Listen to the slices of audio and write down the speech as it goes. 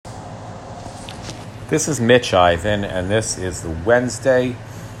This is Mitch Ivan, and this is the Wednesday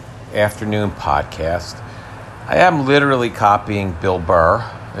afternoon podcast. I am literally copying Bill Burr.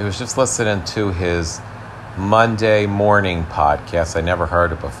 I was just listening to his Monday morning podcast. I never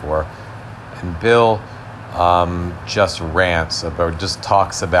heard it before. And Bill just rants about, just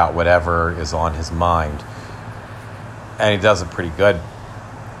talks about whatever is on his mind. And he does it pretty good.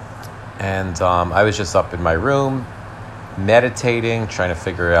 And I was just up in my room, meditating, trying to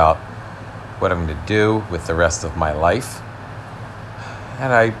figure out what I'm going to do with the rest of my life.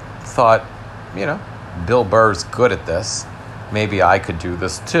 And I thought, Bill Burr's good at this. Maybe I could do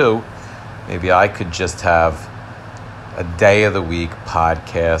this too. Maybe I could just have a day of the week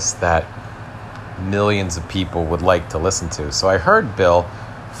podcast that millions of people would like to listen to. So I heard Bill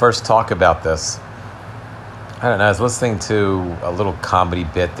first talk about this. I don't know, I was listening to a little comedy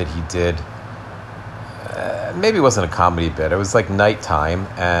bit that he did. Maybe it wasn't a comedy bit. It was like nighttime,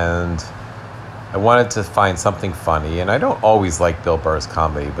 and I wanted to find something funny, and I don't always like Bill Burr's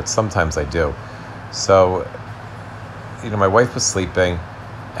comedy, but sometimes I do. So, my wife was sleeping,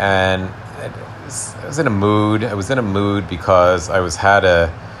 and I was in a mood. I was in a mood because I'm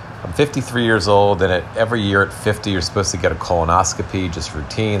 53 years old, and every year at 50, you're supposed to get a colonoscopy, just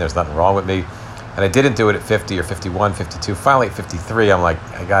routine. There's nothing wrong with me. And I didn't do it at 50 or 51, 52. Finally, at 53, I'm like,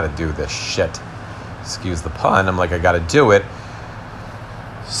 I got to do this shit. Excuse the pun. I'm like, I got to do it.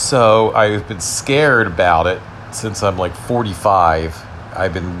 So I've been scared about it since I'm like 45.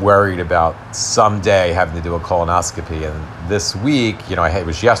 I've been worried about someday having to do a colonoscopy. And this week, it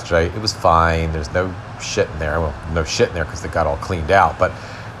was yesterday. It was fine. There's no shit in there. Well, no shit in there because it got all cleaned out. But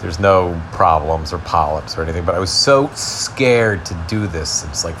there's no problems or polyps or anything. But I was so scared to do this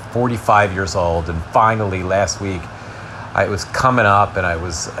since like 45 years old. And finally, last week, it was coming up, and I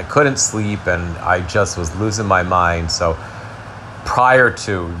couldn't sleep, and I just was losing my mind. So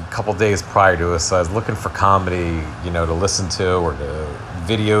a couple days prior to this, I was looking for comedy, to listen to, or to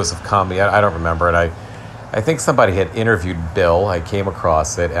videos of comedy. I don't remember it. I think somebody had interviewed Bill. I came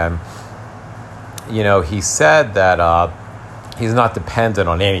across it, and, he said that he's not dependent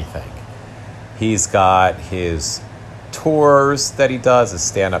on anything. He's got his tours that he does, his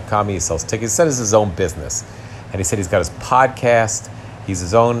stand-up comedy, he sells tickets. He said it's his own business. And he said he's got his podcast, he's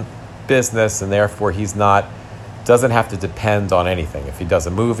his own business, and therefore doesn't have to depend on anything. If he does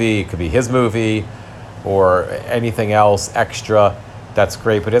a movie, it could be his movie or anything else extra, that's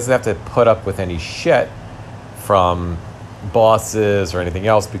great. But he doesn't have to put up with any shit from bosses or anything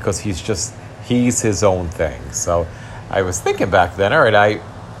else because he's his own thing. So I was thinking back then, all right,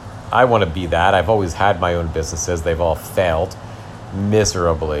 I want to be that. I've always had my own businesses. They've all failed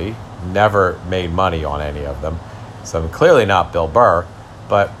miserably, never made money on any of them. So I'm clearly not Bill Burr,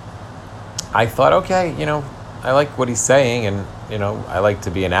 but I thought, okay, I like what he's saying, and, I like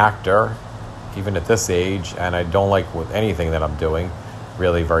to be an actor, even at this age, and I don't like with anything that I'm doing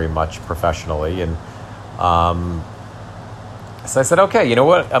really very much professionally. And so I said, okay, you know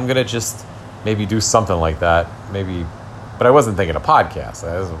what? I'm going to just maybe do something like that, maybe, but I wasn't thinking a podcast.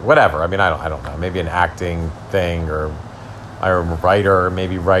 Whatever. I mean, I don't know. Maybe an acting thing, or I'm a writer,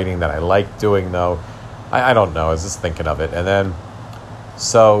 maybe writing that I like doing, though. I don't know. I was just thinking of it. And then,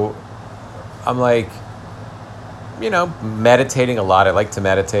 so I'm like, meditating a lot. I like to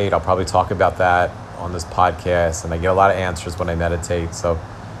meditate. I'll probably talk about that on this podcast, and I get a lot of answers when I meditate. So,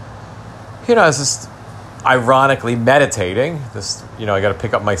 I was just ironically meditating. I got to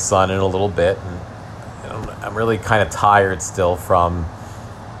pick up my son in a little bit, and I'm really kind of tired still from,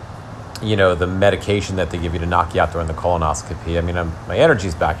 the medication that they give you to knock you out during the colonoscopy. I mean, my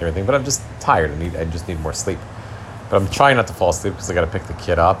energy's back and everything, but I'm just tired. I just need more sleep. But I'm trying not to fall asleep because I got to pick the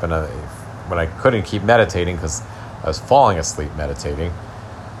kid up, and when I couldn't keep meditating because I was falling asleep meditating.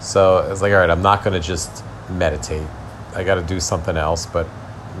 So I was like, all right, I'm not going to just meditate. I got to do something else. But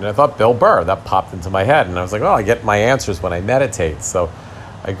I thought Bill Burr, that popped into my head. And I was like, I get my answers when I meditate. So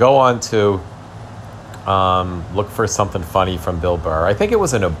I go on to look for something funny from Bill Burr. I think it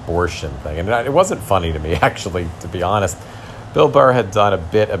was an abortion thing. And it wasn't funny to me, actually, to be honest. Bill Burr had done a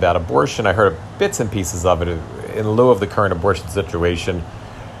bit about abortion. I heard bits and pieces of it in lieu of the current abortion situation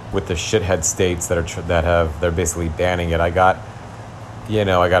with the shithead states they're basically banning it. I got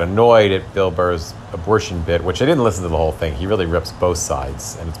annoyed at Bill Burr's abortion bit, which I didn't listen to the whole thing. He really rips both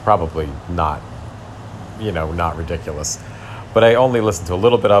sides, and it's probably not ridiculous. But I only listened to a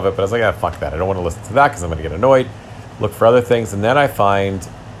little bit of it, but I was like, fuck that. I don't want to listen to that because I'm going to get annoyed. Look for other things. And then I find,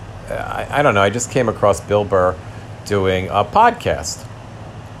 I don't know, I just came across Bill Burr doing a podcast.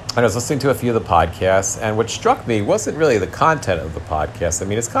 And I was listening to a few of the podcasts, and what struck me wasn't really the content of the podcast. I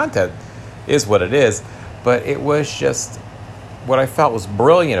mean, his content is what it is, but it was just what I felt was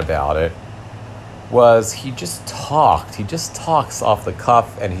brilliant about it was he just talked. He just talks off the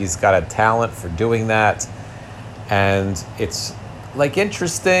cuff, and he's got a talent for doing that. And it's like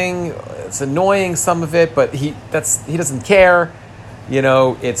interesting. It's annoying, some of it, but he doesn't care.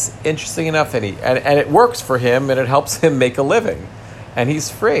 It's interesting enough, and it works for him, and it helps him make a living, and he's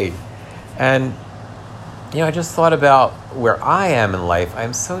free. And I just thought about where I am in life.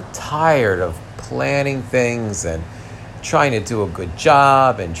 I'm so tired of planning things and trying to do a good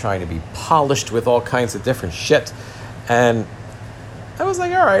job and trying to be polished with all kinds of different shit. And I was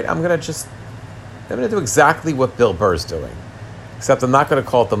like, all right, I'm going to do exactly what Bill Burr's doing. Except I'm not going to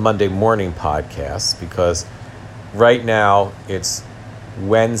call it the Monday Morning Podcast, because right now it's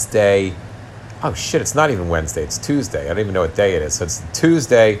Wednesday. Oh, shit, it's not even Wednesday. It's Tuesday. I don't even know what day it is. So it's the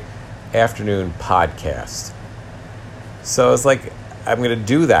Tuesday afternoon podcast. So I was like, I'm going to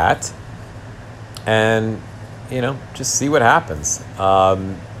do that and, just see what happens.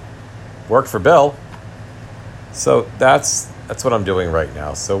 Worked for Bill. So that's what I'm doing right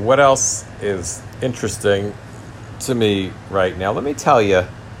now. So what else is interesting to me right now? Let me tell you,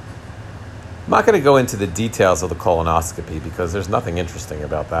 I'm not going to go into the details of the colonoscopy because there's nothing interesting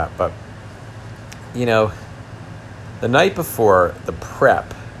about that. But, the night before, the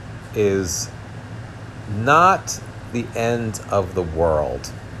prep is not the end of the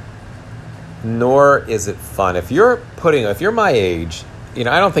world, nor is it fun. If you're my age, I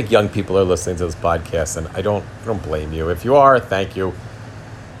don't think young people are listening to this podcast, and I don't blame you. If you are, thank you.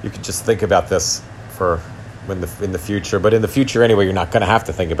 You could just think about this for in the future. But in the future anyway, you're not going to have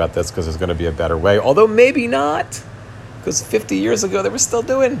to think about this because there's going to be a better way. Although maybe not, because 50 years ago they were still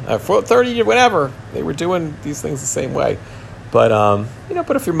doing, 30 years, whatever, they were doing these things the same way. But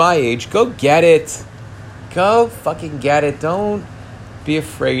but if you're my age, go get it. Go fucking get it. Don't be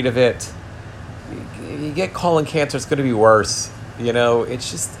afraid of it. You get colon cancer, it's going to be worse.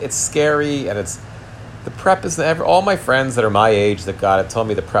 It's scary, and the prep is never. All my friends that are my age that got it told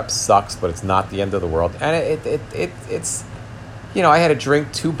me the prep sucks, but it's not the end of the world. And it's I had to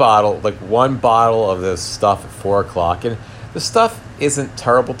drink one bottle of this stuff at 4:00, and the stuff isn't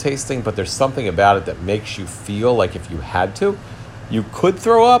terrible tasting, but there's something about it that makes you feel like if you had to, you could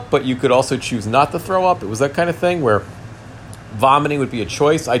throw up, but you could also choose not to throw up. It was that kind of thing where vomiting would be a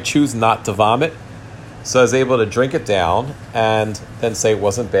choice. I choose not to vomit. So I was able to drink it down and then say it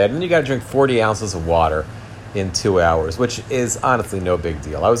wasn't bad. And then you got to drink 40 ounces of water in 2 hours, which is honestly no big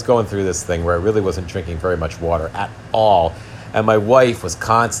deal. I was going through this thing where I really wasn't drinking very much water at all. And my wife was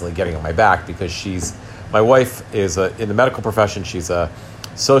constantly getting on my back because my wife is in the medical profession. She's a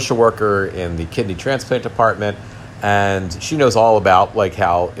social worker in the kidney transplant department. And she knows all about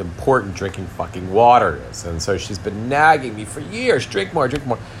how important drinking fucking water is. And so she's been nagging me for years, drink more.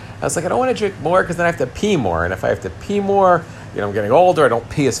 I was like, I don't want to drink more because then I have to pee more. And if I have to pee more, I'm getting older. I don't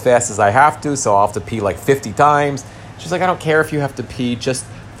pee as fast as I have to. So I'll have to pee 50 times. She's like, I don't care if you have to pee. Just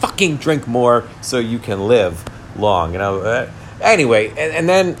fucking drink more so you can live long. Anyway, and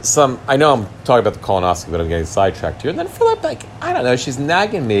then some, I know I'm talking about the colonoscopy, but I'm getting sidetracked here. And then for I don't know, she's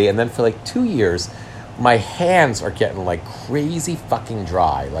nagging me. And then for 2 years, my hands are getting crazy fucking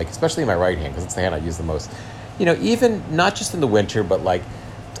dry, especially my right hand, because it's the hand I use the most. Even not just in the winter, but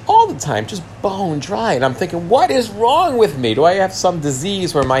all the time, just bone dry. And I'm thinking, what is wrong with me? Do I have some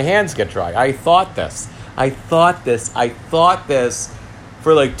disease where my hands get dry? I thought this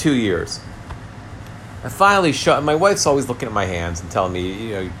for 2 years. I finally shut. My wife's always looking at my hands and telling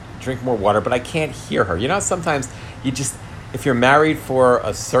me, drink more water, but I can't hear her. Sometimes if you're married for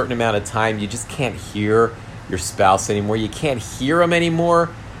a certain amount of time, you just can't hear your spouse anymore. You can't hear them anymore.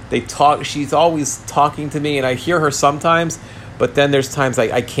 They talk. She's always talking to me, and I hear her sometimes, but then there's times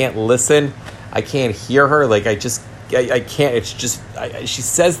I can't listen. I can't hear her. I can't. It's just, she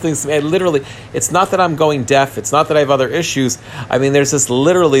says things to me. Literally, it's not that I'm going deaf. It's not that I have other issues. I mean, there's this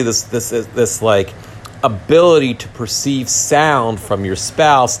ability to perceive sound from your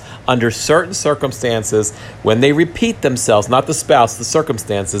spouse under certain circumstances when they repeat themselves, not the spouse, the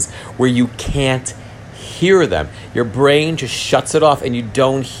circumstances where you can't hear them. Your brain just shuts it off and you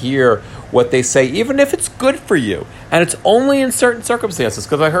don't hear what they say, even if it's good for you. And it's only in certain circumstances,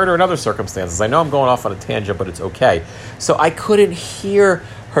 because I heard her in other circumstances. I know I'm going off on a tangent, but it's okay. So I couldn't hear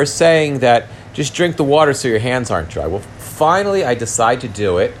her saying that just drink the water so your hands aren't dry. Well, finally I decide to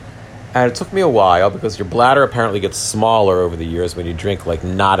do it. And it took me a while because your bladder apparently gets smaller over the years when you drink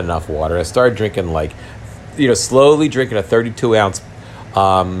not enough water. I started drinking slowly drinking a 32-ounce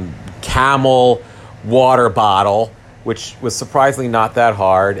Camel water bottle, which was surprisingly not that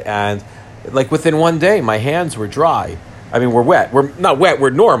hard. And within one day, my hands were dry. I mean, we're wet. We're not wet. We're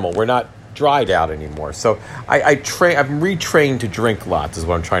normal. We're not dried out anymore. So I'm retrained to drink lots, is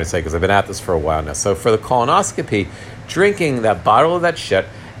what I'm trying to say, because I've been at this for a while now. So for the colonoscopy, drinking that bottle of that shit,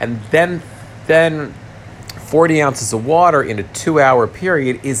 and then 40 ounces of water in a 2-hour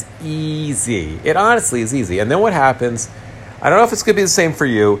period is easy. It honestly is easy. And then what happens, I don't know if it's going to be the same for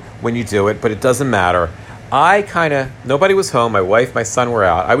you when you do it, but it doesn't matter. Nobody was home. My wife, my son were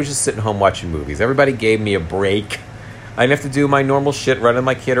out. I was just sitting home watching movies. Everybody gave me a break. I didn't have to do my normal shit, running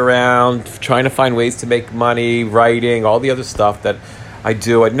my kid around, trying to find ways to make money, writing, all the other stuff that I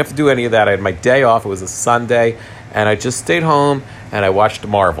do. I didn't have to do any of that. I had my day off. It was a Sunday, and I just stayed home and I watched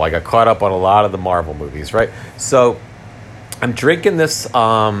Marvel. I got caught up on a lot of the Marvel movies, right? So I'm drinking this.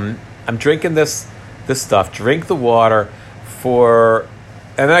 This stuff. Drink the water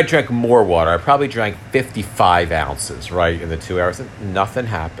and then I drank more water. I probably drank 55 ounces, right, in the 2 hours. And nothing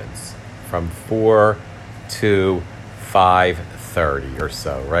happens from 4 to 5:30 or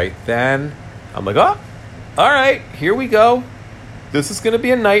so, right? Then I'm like, oh, all right, here we go. This is going to be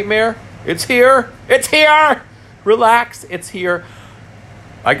a nightmare. It's here. It's here. Relax. It's here.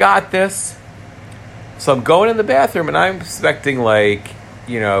 I got this. So I'm going in the bathroom, and I'm expecting,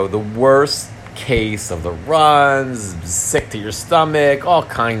 the worst case of the runs, sick to your stomach, all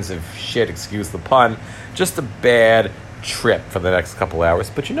kinds of shit, excuse the pun. Just a bad trip for the next couple hours.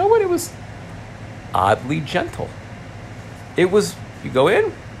 But you know what? It was oddly gentle. It was, you go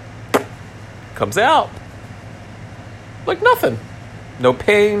in, comes out, like nothing. No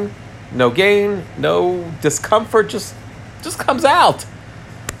pain, no gain, no discomfort, just comes out.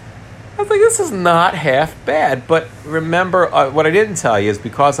 I was like, this is not half bad. But remember, what I didn't tell you is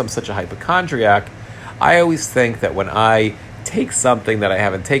because I'm such a hypochondriac, I always think that when I take something that I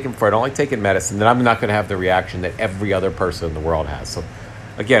haven't taken for, I don't like taking medicine, then I'm not going to have the reaction that every other person in the world has. So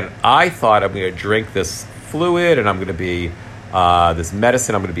again, I thought I'm going to drink this fluid and I'm going to be, this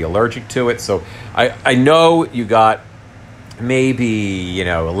medicine, I'm going to be allergic to it. So I know you got maybe,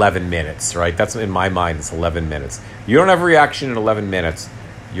 11 minutes, right? That's in my mind, it's 11 minutes. You don't have a reaction in 11 minutes.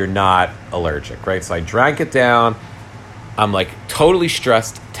 You're not allergic, right? So I drank it down. I'm totally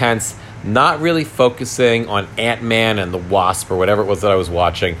stressed, tense, not really focusing on Ant-Man and the Wasp or whatever it was that I was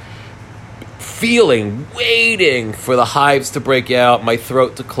watching. Waiting for the hives to break out, my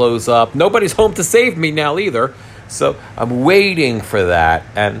throat to close up. Nobody's home to save me now either. So I'm waiting for that.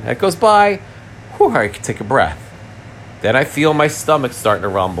 And it goes by. I can take a breath. Then I feel my stomach starting to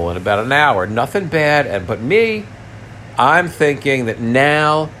rumble in about an hour. Nothing bad. But me, I'm thinking that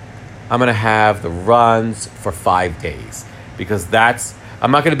now I'm going to have the runs for 5 days. Because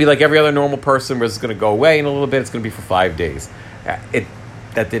I'm not going to be like every other normal person where it's going to go away in a little bit. It's going to be for 5 days. That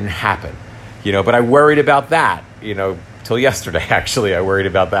didn't happen. But I worried about that, till yesterday, actually, I worried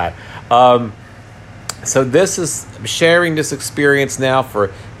about that. So I'm sharing this experience now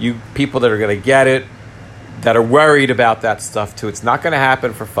for you people that are going to get it, that are worried about that stuff too. It's not going to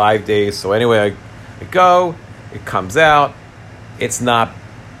happen for 5 days. So anyway, I go, it comes out, it's not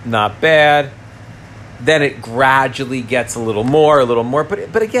bad. Then it gradually gets a little more,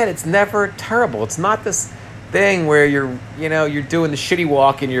 but again, it's never terrible. It's not this thing where you're doing the shitty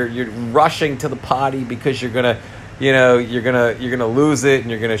walk and you're rushing to the potty because you're gonna lose it and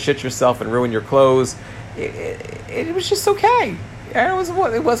you're gonna shit yourself and ruin your clothes. It was just okay.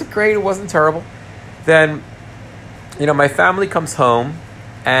 It wasn't great. It wasn't terrible. Then, my family comes home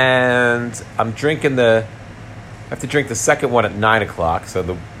and I'm drinking I have to drink the second one at 9 o'clock.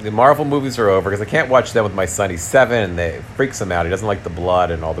 So the Marvel movies are over because I can't watch them with my son. He's 7 and it freaks him out. He doesn't like the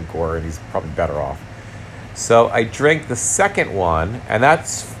blood and all the gore, and he's probably better off. So I drink the second one, and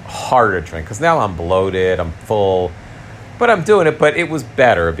that's harder to drink because now I'm bloated, I'm full. But I'm doing it, but it was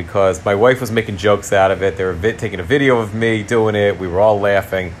better because my wife was making jokes out of it. They were taking a video of me doing it. We were all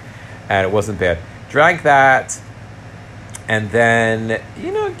laughing, and it wasn't bad. Drank that, and then,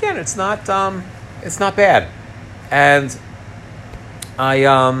 again, it's not bad. And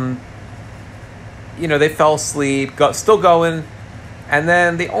I, they fell asleep, still going. And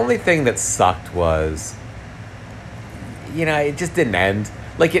then the only thing that sucked was, it just didn't end.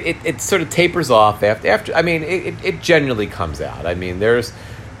 It sort of tapers off after. I mean, it generally comes out. I mean,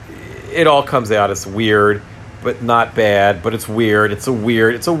 it all comes out. It's weird, but not bad. But it's weird. It's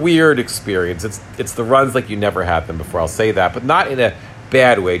a weird experience. It's the runs like you never had them before. I'll say that, but not in a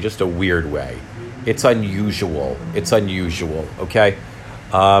bad way, just a weird way. It's unusual. Okay,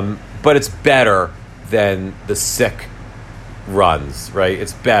 but it's better than the sick runs, right?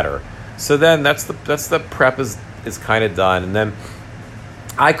 It's better. So then that's the prep is kind of done, and then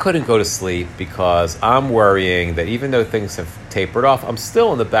I couldn't go to sleep because I'm worrying that even though things have tapered off, I'm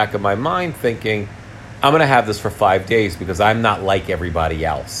still in the back of my mind thinking, I'm going to have this for 5 days because I'm not like everybody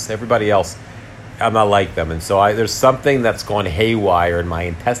else. Everybody else, I'm not like them. And so there's something that's gone haywire in my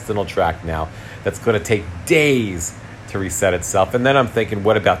intestinal tract now that's going to take days to reset itself. And then I'm thinking,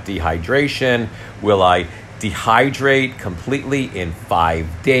 what about dehydration? Will I dehydrate completely in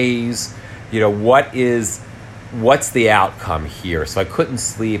 5 days? What's the outcome here? So I couldn't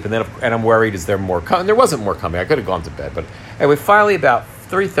sleep, and I'm worried, is there more coming? There wasn't more coming. I could have gone to bed. But anyway, finally about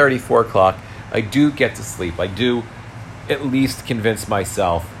 3:30, 4 o'clock, I do get to sleep. I do at least convince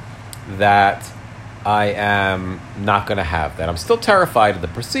myself that I am not going to have that. I'm still terrified of the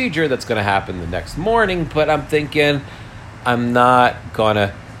procedure that's going to happen the next morning, but I'm thinking I'm not going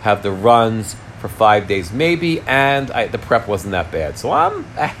to have the runs for 5 days maybe, and the prep wasn't that bad. So I'm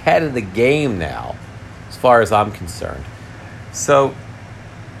ahead of the game now, as far as I'm concerned. So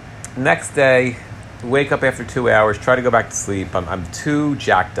next day, wake up after 2 hours, try to go back to sleep. I'm too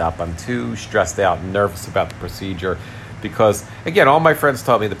jacked up. I'm too stressed out and nervous about the procedure because, again, all my friends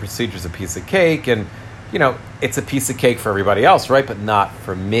told me the procedure's a piece of cake, and, it's a piece of cake for everybody else, right? But not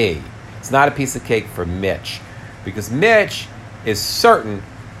for me. It's not a piece of cake for Mitch, because Mitch is certain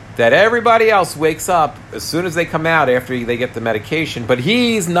that everybody else wakes up as soon as they come out after they get the medication, but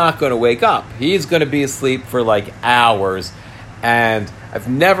he's not going to wake up. He's going to be asleep for like hours, and I've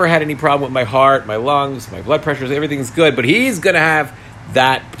never had any problem with my heart, my lungs, my blood pressure, everything's good, but he's going to have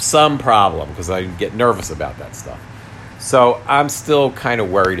some problem because I get nervous about that stuff. So I'm still kind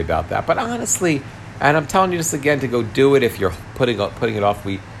of worried about that. But honestly, and I'm telling you this again to go do it if you're putting it off.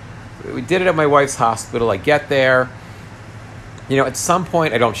 We did it at my wife's hospital. I get there. At some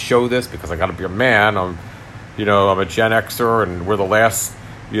point, I don't show this because I got to be a man. I'm a Gen Xer, and we're the last,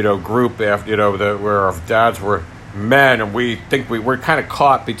 group after, where our dads were men, and we think we're kind of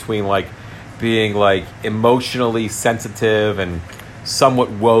caught between like being like emotionally sensitive and somewhat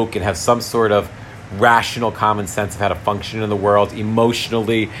woke and have some sort of rational common sense of how to function in the world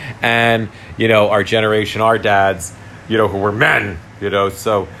emotionally, and our generation, our dads, who were men,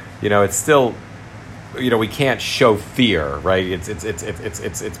 so it's still. We can't show fear, right?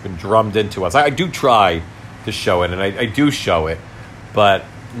 It's been drummed into us. I do try to show it, and I do show it, but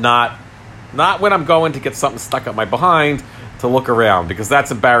not when I'm going to get something stuck up my behind to look around, because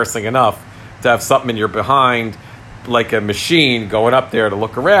that's embarrassing enough to have something in your behind, like a machine going up there to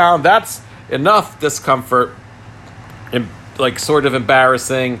look around. That's enough discomfort, and like sort of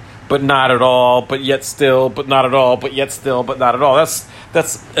embarrassing, but not at all, but yet still, but not at all, but yet still, but not at all.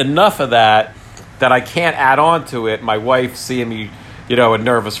 That's enough of that I can't add on to it. My wife seeing me, a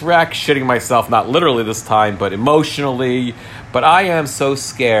nervous wreck, shitting myself, not literally this time, but emotionally. But I am so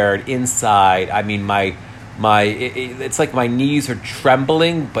scared inside. I mean, it's like my knees are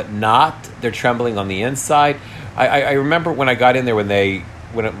trembling, but not. They're trembling on the inside. I remember when I got in there, when I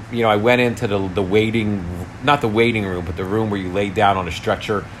went into the waiting, not the waiting room, but the room where you lay down on a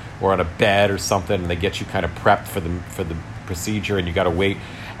stretcher or on a bed or something, and they get you kind of prepped for the procedure, and you got to wait.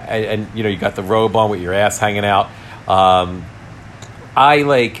 And you got the robe on with your ass hanging out.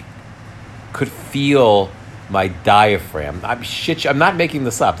 I could feel my diaphragm. I'm not making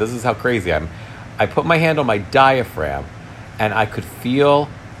this up. This is how crazy I am. I put my hand on my diaphragm, and I could feel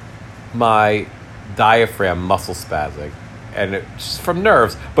my diaphragm muscle spazzing, and it's from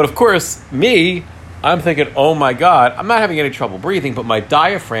nerves. But of course, I'm thinking, oh my God, I'm not having any trouble breathing, but my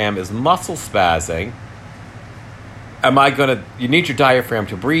diaphragm is muscle spazzing. You need your diaphragm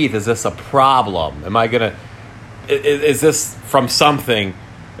to breathe. Is this a problem? Is this from something?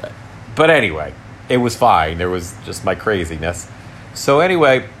 But anyway, it was fine. There was just my craziness. So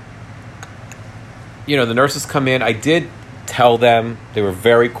anyway, the nurses come in. I did tell them. They were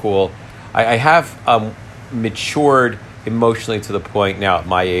very cool. I have matured emotionally to the point now at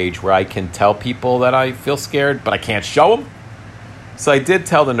my age where I can tell people that I feel scared, but I can't show them. So I did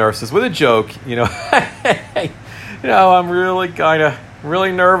tell the nurses with a joke, I'm really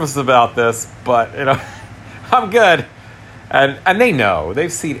nervous about this, but, I'm good. And they know.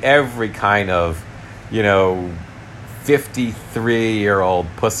 They've seen every kind of, 53-year-old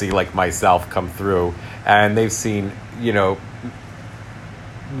pussy like myself come through. And they've seen,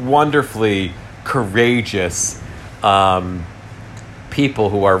 wonderfully courageous people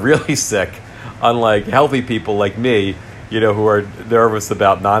who are really sick, unlike healthy people like me, who are nervous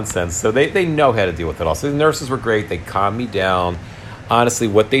about nonsense. So they know how to deal with it all. So the nurses were great. They calmed me down. Honestly,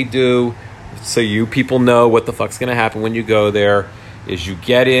 what they do, so you people know what the fuck's going to happen when you go there, is you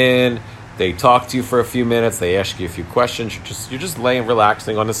get in, they talk to you for a few minutes, they ask you a few questions. You're just laying,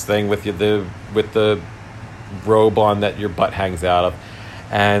 relaxing on this thing with the robe on that your butt hangs out of.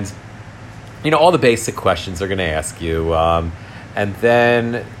 And, all the basic questions they're going to ask you. And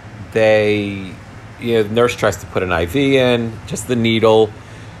then they... the nurse tries to put an IV in, just the needle.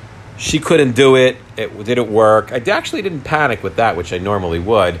 She couldn't do it. It didn't work. I actually didn't panic with that, which I normally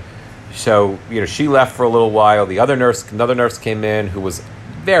would. So, she left for a little while. Another nurse came in who was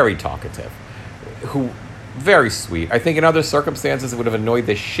very talkative, very sweet. I think in other circumstances it would have annoyed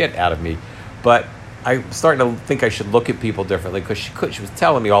the shit out of me, but I'm starting to think I should look at people differently because she was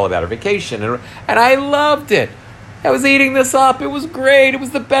telling me all about her vacation, and I loved it. I was eating this up. It was great. It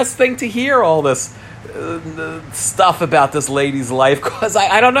was the best thing to hear all this stuff about this lady's life, because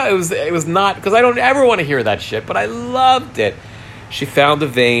I don't know. It was not, because I don't ever want to hear that shit, but I loved it. She found a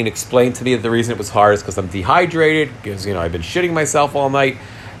vein, explained to me that the reason it was hard is because I'm dehydrated, because, I've been shitting myself all night.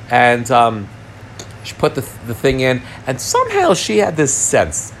 And she put the thing in, and somehow she had this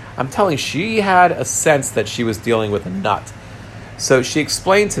sense. I'm telling you, she had a sense that she was dealing with a nut. So she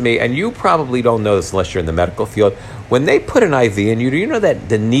explained to me, and you probably don't know this unless you're in the medical field, when they put an IV in you know that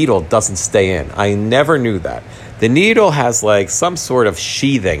the needle doesn't stay in. I never knew that. The needle has like some sort of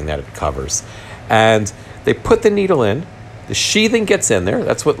sheathing that it covers. And they put the needle in, the sheathing gets in there,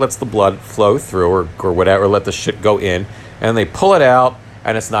 that's what lets the blood flow through or whatever, let the shit go in, and they pull it out,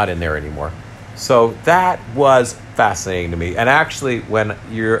 and it's not in there anymore. So that was fascinating to me. And actually, when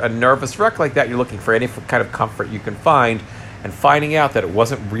you're a nervous wreck like that, you're looking for any kind of comfort you can find, and finding out that it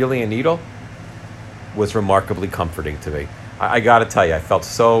wasn't really a needle was remarkably comforting to me. I got to tell you, I felt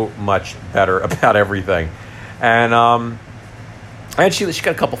so much better about everything. And she got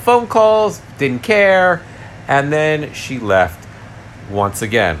a couple phone calls, didn't care, and then she left once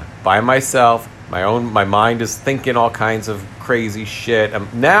again by myself. My mind is thinking all kinds of crazy shit.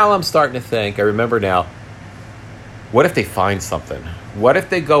 Now I'm starting to think, I remember now, what if they find something? What if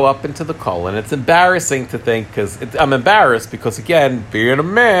they go up into the colon? It's embarrassing to think, because I'm embarrassed because, again, being a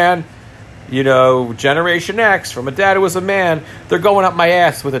man, Generation X, from a dad who was a man, they're going up my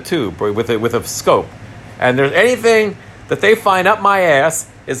ass with a tube or with a scope. And there's anything that they find up my ass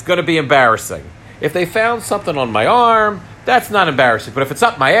is going to be embarrassing. If they found something on my arm, that's not embarrassing. But if it's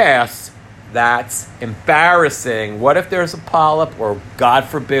up my ass, that's embarrassing. What if there's a polyp, or God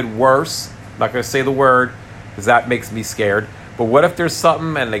forbid, worse? I'm not going to say the word because that makes me scared. But what if there's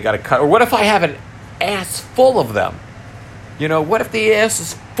something and they got to cut? Or what if I have an ass full of them? What if the ass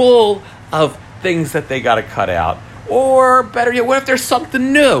is full of things that they got to cut out? Or better yet, what if there's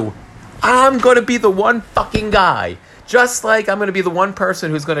something new? I'm going to be the one fucking guy. Just like I'm going to be the one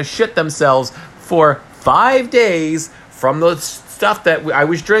person who's going to shit themselves for 5 days from the stuff that I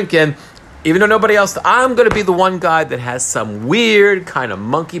was drinking. Even though nobody else, I'm going to be the one guy that has some weird kind of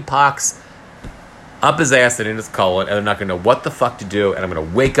monkeypox up his ass and in his colon, and I'm not going to know what the fuck to do, and I'm going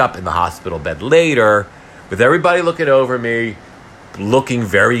to wake up in the hospital bed later with everybody looking over me, looking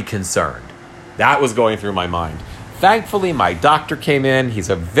very concerned. That was going through my mind. Thankfully, my doctor came in. He's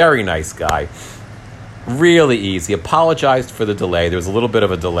a very nice guy. Really easy. Apologized for the delay. There was a little bit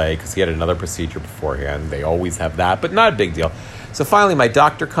of a delay because he had another procedure beforehand. They always have that, but not a big deal. So finally, my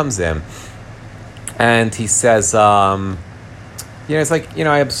doctor comes in, and he says, it's like,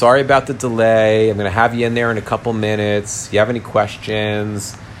 I'm sorry about the delay. I'm going to have you in there in a couple minutes. You have any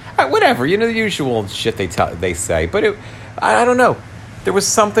questions? Whatever, the usual shit they say. But I don't know. There was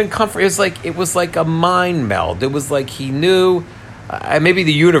something comfort. It was like a mind meld. It was like he knew, maybe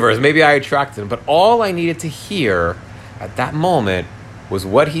the universe, maybe I attracted him. But all I needed to hear at that moment was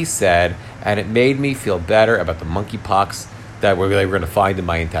what he said, and it made me feel better about the monkeypox that they were going to find in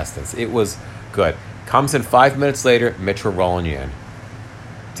my intestines. It was good. Comes in 5 minutes later, Mitch, we're rolling you in.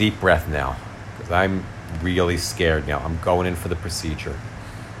 Deep breath now, because I'm really scared now. I'm going in for the procedure.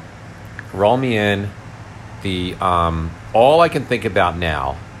 Roll me in. All I can think about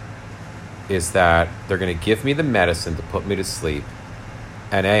now is that they're going to give me the medicine to put me to sleep.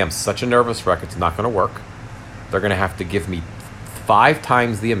 And I'm such a nervous wreck, it's not going to work. They're going to have to give me 5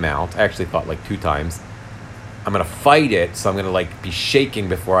 times the amount. I actually thought like 2 times. I'm going to fight it, so I'm going to be shaking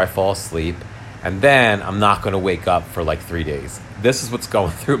before I fall asleep. And then I'm not going to wake up for 3 days. This is what's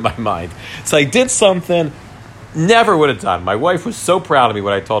going through my mind. So I did something never would have done. My wife was so proud of me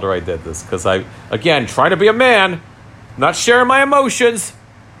when I told her I did this. Because again, trying to be a man, not sharing my emotions.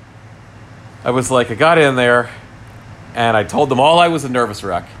 I was I got in there, and I told them all I was a nervous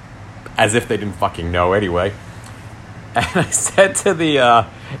wreck. As if they didn't fucking know anyway. And I said to the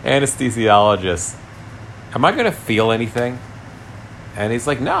anesthesiologist, am I going to feel anything? And he's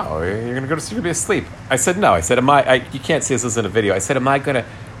like, no, you're going to go to sleep, you're going to be asleep. I said, no. I said, you can't see this in a video. I said, am I going to,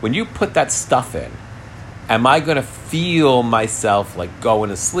 when you put that stuff in, am I going to feel myself going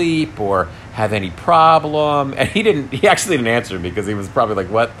to sleep or have any problem? And he actually didn't answer me because he was probably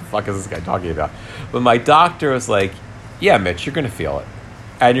what the fuck is this guy talking about? But my doctor was like, yeah, Mitch, you're going to feel it.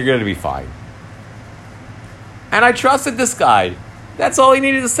 And you're going to be fine. And I trusted this guy. That's all he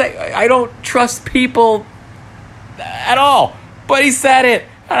needed to say. I don't trust people at all. But he said it,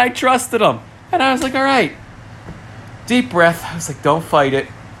 and I trusted him. And I was like, all right. Deep breath. I was like, don't fight it.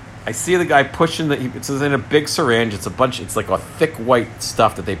 I see the guy pushing it's in a big syringe. It's like a thick white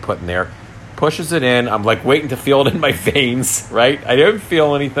stuff that they put in there. Pushes it in. I'm like waiting to feel it in my veins, right? I didn't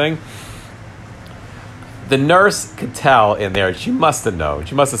feel anything. The nurse could tell in there. She must have known.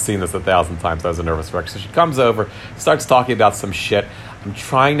 She must have seen this 1,000 times. I was a nervous wreck. So she comes over, starts talking about some shit. I'm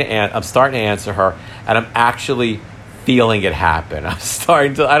starting to answer her, and I'm actually feeling it happen. I'm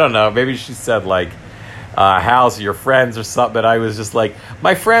starting to, I don't know, maybe she said like, how's your friends or something, and I was just like,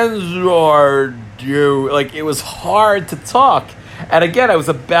 my friends are you. Like, it was hard to talk. And again, I was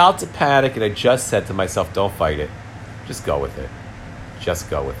about to panic, and I just said to myself, don't fight it. Just go with it. Just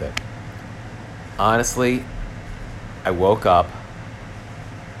go with it. Honestly, I woke up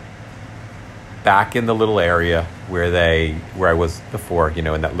back in the little area where I was before,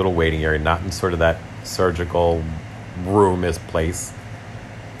 in that little waiting area, not in sort of that surgical room-ish place.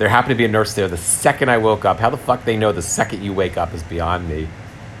 There happened to be a nurse there the second I woke up. How the fuck they know the second you wake up is beyond me.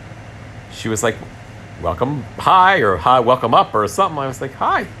 She was like, welcome, hi, or hi, welcome up, or something. I was like,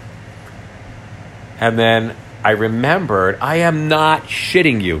 hi. And then I remembered, I am not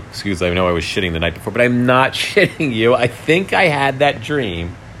shitting you. Excuse me, I know I was shitting the night before, but I'm not shitting you. I think I had that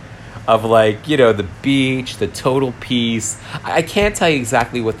dream of like, the beach, the total peace. I can't tell you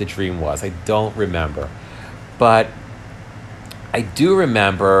exactly what the dream was. I don't remember. But I do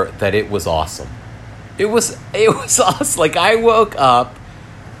remember that it was awesome. It was awesome. Like, I woke up,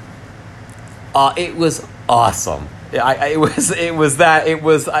 it was awesome. It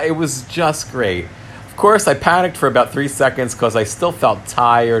was just great. Of course, I panicked for about 3 seconds because I still felt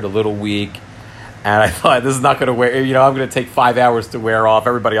tired, a little weak. And I thought, this is not going to wear, I'm going to take 5 hours to wear off.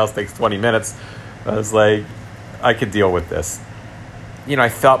 Everybody else takes 20 minutes. I was like, I could deal with this. I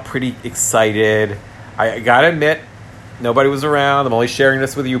felt pretty excited. I got to admit, nobody was around. I'm only sharing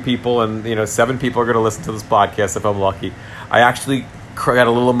this with you people. And, 7 people are going to listen to this podcast if I'm lucky. I actually got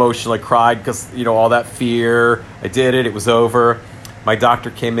a little emotional. I cried because, all that fear. I did it. It was over. My doctor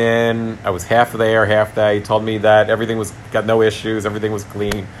came in. I was half there, half there. He told me that everything got no issues. Everything was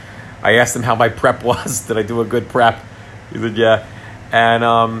clean. I asked him how my prep was. Did I do a good prep? He said, yeah. And,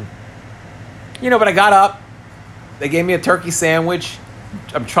 but I got up. They gave me a turkey sandwich.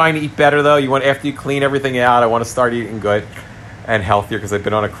 I'm trying to eat better, though. After you clean everything out, I want to start eating good and healthier because I've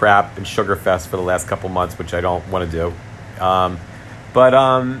been on a crap and sugar fest for the last couple months, which I don't want to do.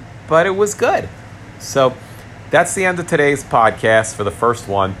 But it was good. So that's the end of today's podcast for the first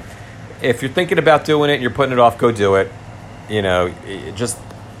one. If you're thinking about doing it and you're putting it off, go do it. Just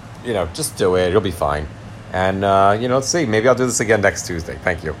do it. It'll be fine. And, let's see. Maybe I'll do this again next Tuesday.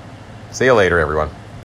 Thank you. See you later, everyone.